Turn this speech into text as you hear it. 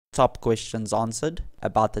Top questions answered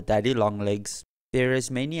about the daddy longlegs. There are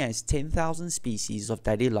as many as 10,000 species of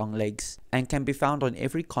daddy longlegs and can be found on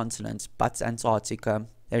every continent but Antarctica.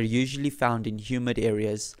 They're usually found in humid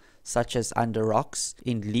areas such as under rocks,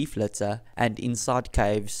 in leaf litter, and inside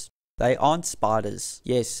caves. They aren't spiders.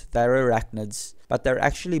 Yes, they're arachnids, but they're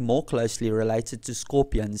actually more closely related to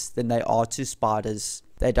scorpions than they are to spiders.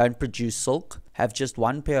 They don't produce silk, have just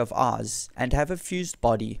one pair of eyes, and have a fused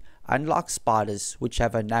body, unlike spiders which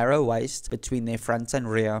have a narrow waist between their front and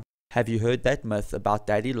rear. Have you heard that myth about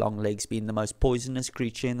daddy longlegs being the most poisonous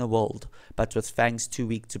creature in the world, but with fangs too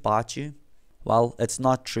weak to bite you? Well, it's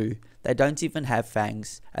not true. They don't even have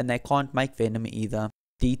fangs, and they can't make venom either.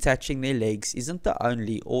 Detaching their legs isn't the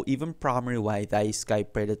only or even primary way they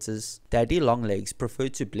escape predators. Daddy longlegs prefer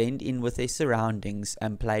to blend in with their surroundings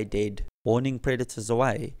and play dead. Warning predators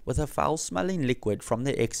away with a foul-smelling liquid from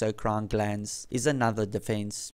their exocrine glands is another defense.